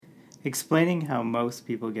Explaining how most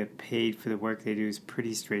people get paid for the work they do is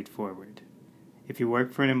pretty straightforward. If you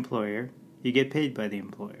work for an employer, you get paid by the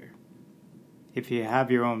employer. If you have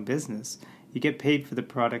your own business, you get paid for the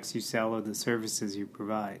products you sell or the services you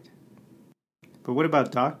provide. But what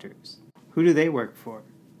about doctors? Who do they work for?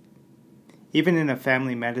 Even in a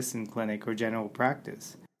family medicine clinic or general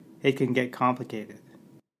practice, it can get complicated.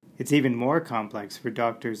 It's even more complex for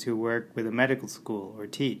doctors who work with a medical school or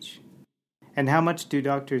teach. And how much do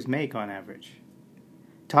doctors make on average?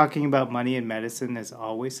 Talking about money in medicine is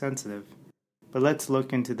always sensitive, but let's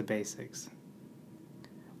look into the basics.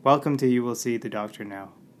 Welcome to You Will See the Doctor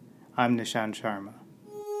Now. I'm Nishant Sharma.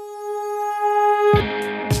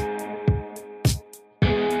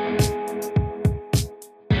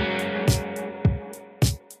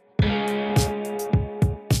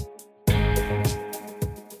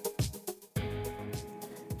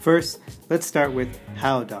 First, let's start with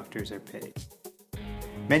how doctors are paid.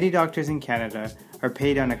 Many doctors in Canada are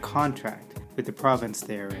paid on a contract with the province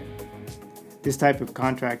they are in. This type of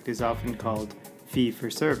contract is often called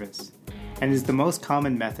fee-for-service and is the most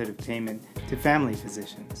common method of payment to family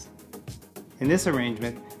physicians. In this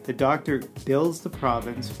arrangement, the doctor bills the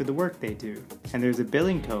province for the work they do, and there's a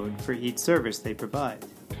billing code for each service they provide.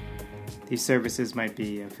 These services might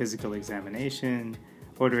be a physical examination,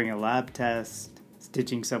 ordering a lab test,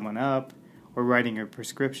 stitching someone up, or writing a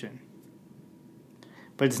prescription.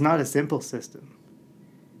 But it's not a simple system.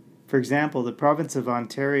 For example, the province of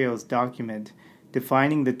Ontario's document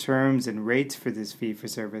defining the terms and rates for this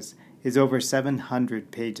fee-for-service is over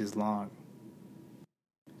 700 pages long.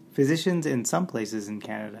 Physicians in some places in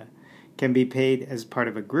Canada can be paid as part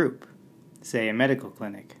of a group, say a medical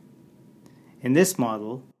clinic. In this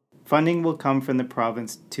model, funding will come from the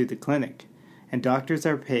province to the clinic, and doctors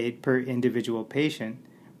are paid per individual patient,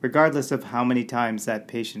 regardless of how many times that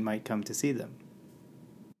patient might come to see them.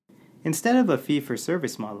 Instead of a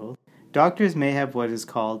fee-for-service model, doctors may have what is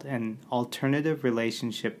called an Alternative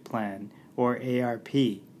Relationship Plan, or ARP.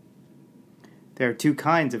 There are two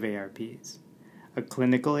kinds of ARPs, a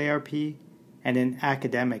clinical ARP and an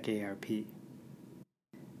academic ARP.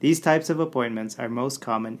 These types of appointments are most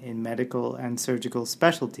common in medical and surgical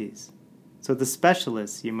specialties, so the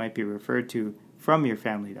specialists you might be referred to from your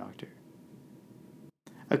family doctor.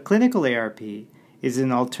 A clinical ARP is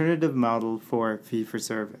an alternative model for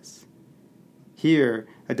fee-for-service. Here,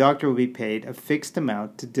 a doctor will be paid a fixed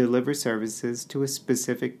amount to deliver services to a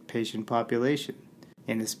specific patient population,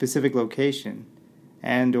 in a specific location,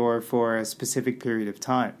 and/or for a specific period of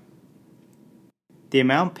time. The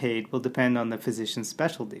amount paid will depend on the physician's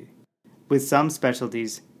specialty, with some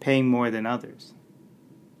specialties paying more than others.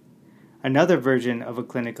 Another version of a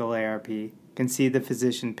clinical ARP can see the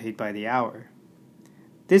physician paid by the hour.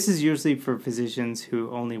 This is usually for physicians who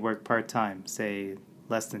only work part-time, say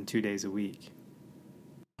less than 2 days a week.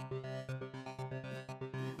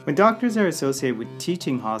 When doctors are associated with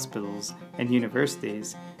teaching hospitals and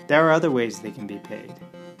universities, there are other ways they can be paid.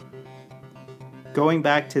 Going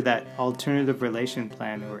back to that Alternative Relation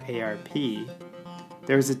Plan, or ARP,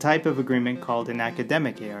 there is a type of agreement called an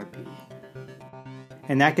academic ARP.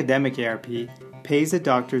 An academic ARP pays the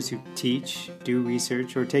doctors who teach, do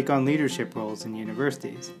research, or take on leadership roles in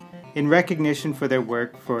universities in recognition for their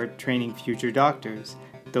work for training future doctors,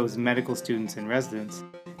 those medical students and residents,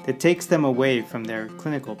 that takes them away from their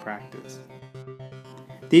clinical practice.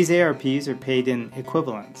 These ARPs are paid in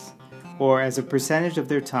equivalents, or as a percentage of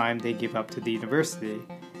their time they give up to the university,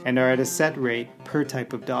 and are at a set rate per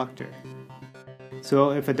type of doctor. So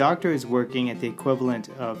if a doctor is working at the equivalent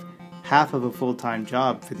of half of a full-time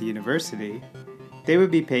job for the university, they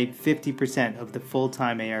would be paid 50% of the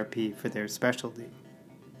full-time ARP for their specialty.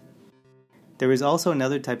 There is also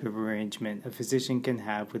another type of arrangement a physician can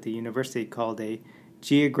have with the university called a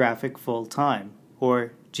Geographic Full-Time,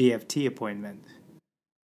 or GFT appointment.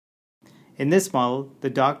 In this model, the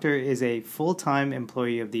doctor is a full-time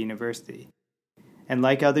employee of the university, and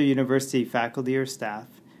like other university faculty or staff,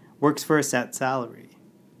 works for a set salary.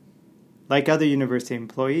 Like other university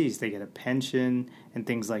employees, they get a pension and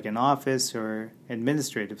things like an office or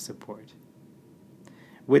administrative support.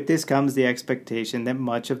 With this comes the expectation that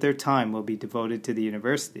much of their time will be devoted to the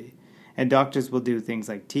university, and doctors will do things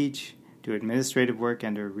like teach, do administrative work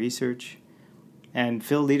and/or research, and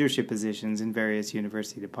fill leadership positions in various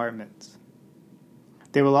university departments.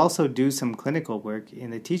 They will also do some clinical work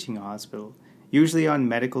in the teaching hospital, usually on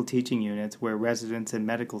medical teaching units where residents and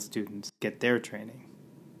medical students get their training.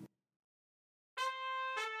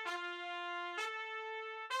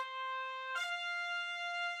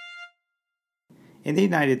 In the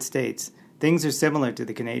United States, things are similar to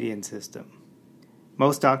the Canadian system.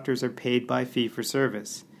 Most doctors are paid by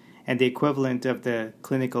fee-for-service, and the equivalent of the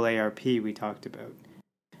clinical ARP we talked about,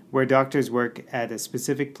 where doctors work at a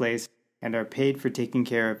specific place and are paid for taking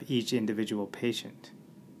care of each individual patient.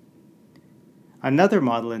 Another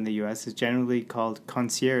model in the US is generally called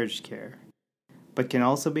concierge care, but can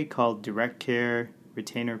also be called direct care,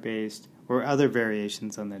 retainer-based, or other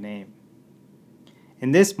variations on the name.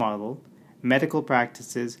 In this model, medical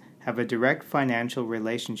practices have a direct financial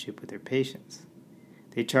relationship with their patients.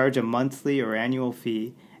 They charge a monthly or annual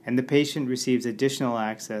fee, and the patient receives additional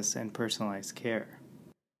access and personalized care.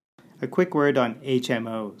 A quick word on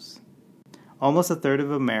HMOs. Almost a third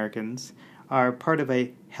of Americans are part of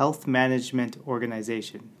a health management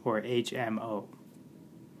organization, or HMO.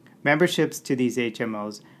 Memberships to these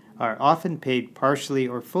HMOs are often paid partially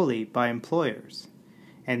or fully by employers,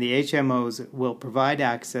 and the HMOs will provide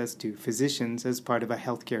access to physicians as part of a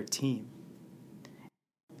healthcare team.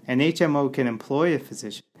 An HMO can employ a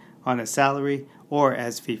physician on a salary or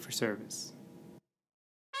as fee-for-service.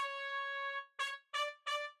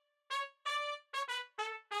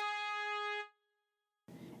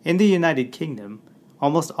 In the United Kingdom,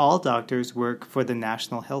 almost all doctors work for the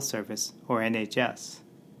National Health Service, or NHS,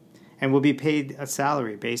 and will be paid a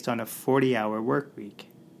salary based on a 40-hour work week.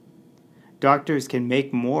 Doctors can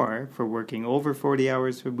make more for working over 40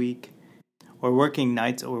 hours a week, or working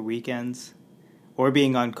nights or weekends, or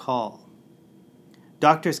being on call.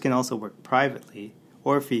 Doctors can also work privately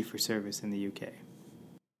or fee-for-service in the UK.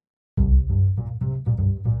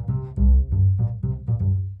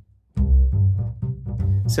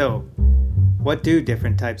 So, what do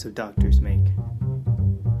different types of doctors make?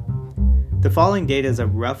 The following data is a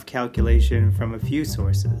rough calculation from a few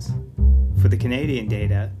sources. For the Canadian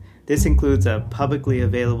data, this includes a publicly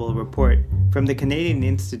available report from the Canadian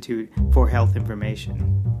Institute for Health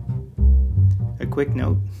Information. A quick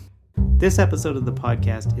note, this episode of the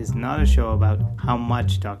podcast is not a show about how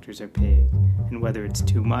much doctors are paid and whether it's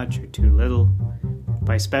too much or too little,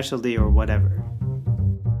 by specialty or whatever.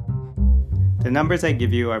 The numbers I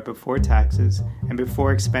give you are before taxes and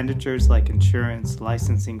before expenditures like insurance,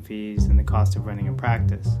 licensing fees, and the cost of running a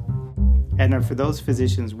practice, and are for those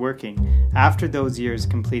physicians working after those years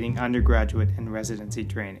completing undergraduate and residency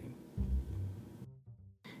training.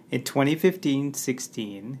 In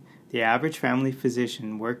 2015-16, the average family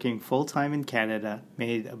physician working full-time in Canada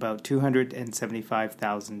made about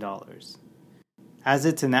 $275,000. As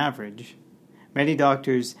it's an average, many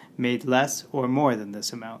doctors made less or more than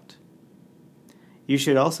this amount. You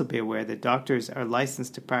should also be aware that doctors are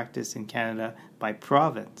licensed to practice in Canada by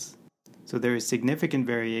province, so there is significant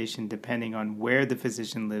variation depending on where the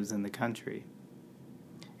physician lives in the country.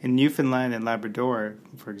 In Newfoundland and Labrador,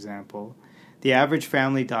 for example, the average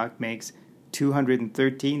family doc makes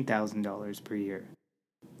 $213,000 per year,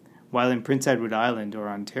 while in Prince Edward Island or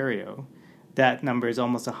Ontario, that number is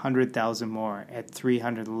almost $100,000 more at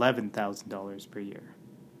 $311,000 per year.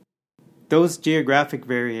 Those geographic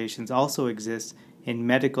variations also exist in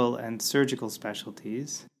medical and surgical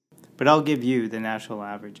specialties, but I'll give you the national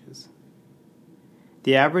averages.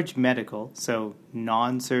 The average medical, so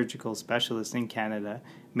non-surgical specialist in Canada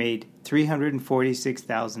made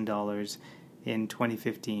 $346,000 in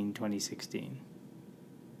 2015-2016.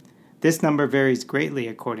 This number varies greatly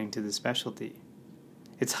according to the specialty.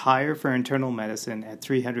 It's higher for internal medicine at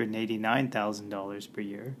 $389,000 per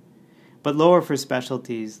year, but lower for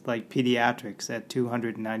specialties like pediatrics at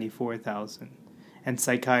 $294,000 and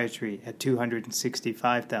psychiatry at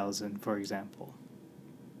 $265,000, for example.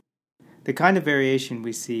 The kind of variation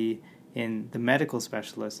we see in the medical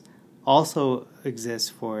specialists also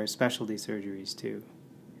exists for specialty surgeries too.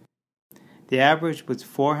 The average was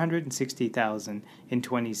 $460,000 in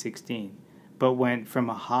 2016, but went from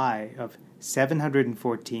a high of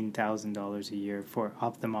 $714,000 a year for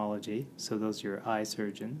ophthalmology, so those are your eye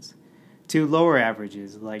surgeons, to lower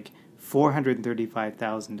averages like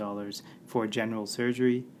 $435,000 for general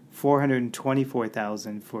surgery,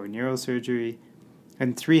 $424,000 for neurosurgery,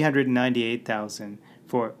 and $398,000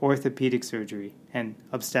 for orthopedic surgery and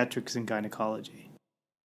obstetrics and gynecology.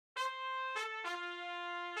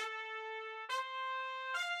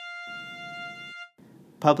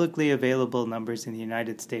 Publicly available numbers in the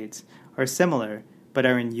United States are similar but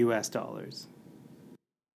are in US dollars.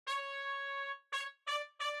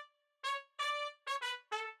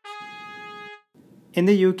 In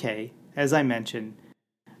the UK, as I mentioned,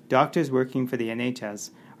 doctors working for the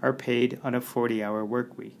NHS are paid on a 40-hour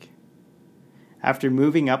work week. After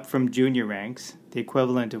moving up from junior ranks, the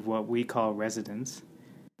equivalent of what we call residents,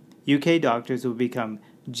 UK doctors will become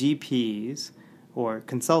GPs or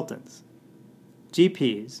consultants.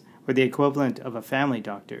 GPs, or the equivalent of a family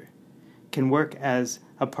doctor, can work as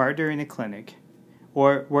a partner in a clinic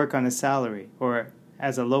or work on a salary or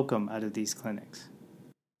as a locum out of these clinics.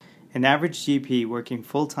 An average GP working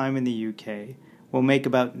full-time in the UK will make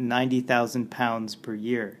about £90,000 per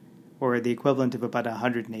year, or the equivalent of about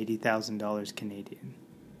 $180,000 Canadian.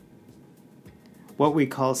 What we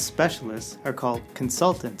call specialists are called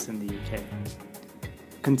consultants in the UK.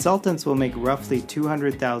 Consultants will make roughly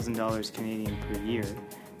 $200,000 Canadian per year,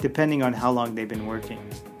 depending on how long they've been working.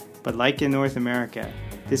 But like in North America,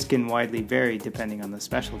 this can widely vary depending on the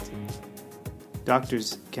specialty.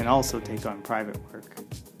 Doctors can also take on private work.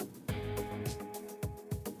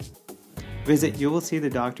 Visit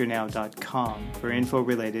youwillseethedoctornow.com for info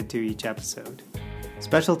related to each episode.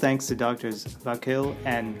 Special thanks to Drs. Vakil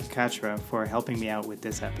and Kachra for helping me out with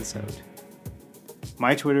this episode.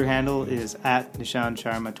 My Twitter handle is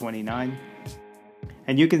 @NishanSharma29,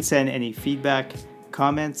 and you can send any feedback,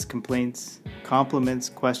 comments, complaints, compliments,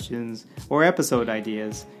 questions, or episode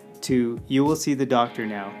ideas to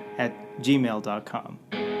youwillseethedoctornow@gmail.com.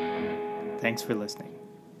 Thanks for listening.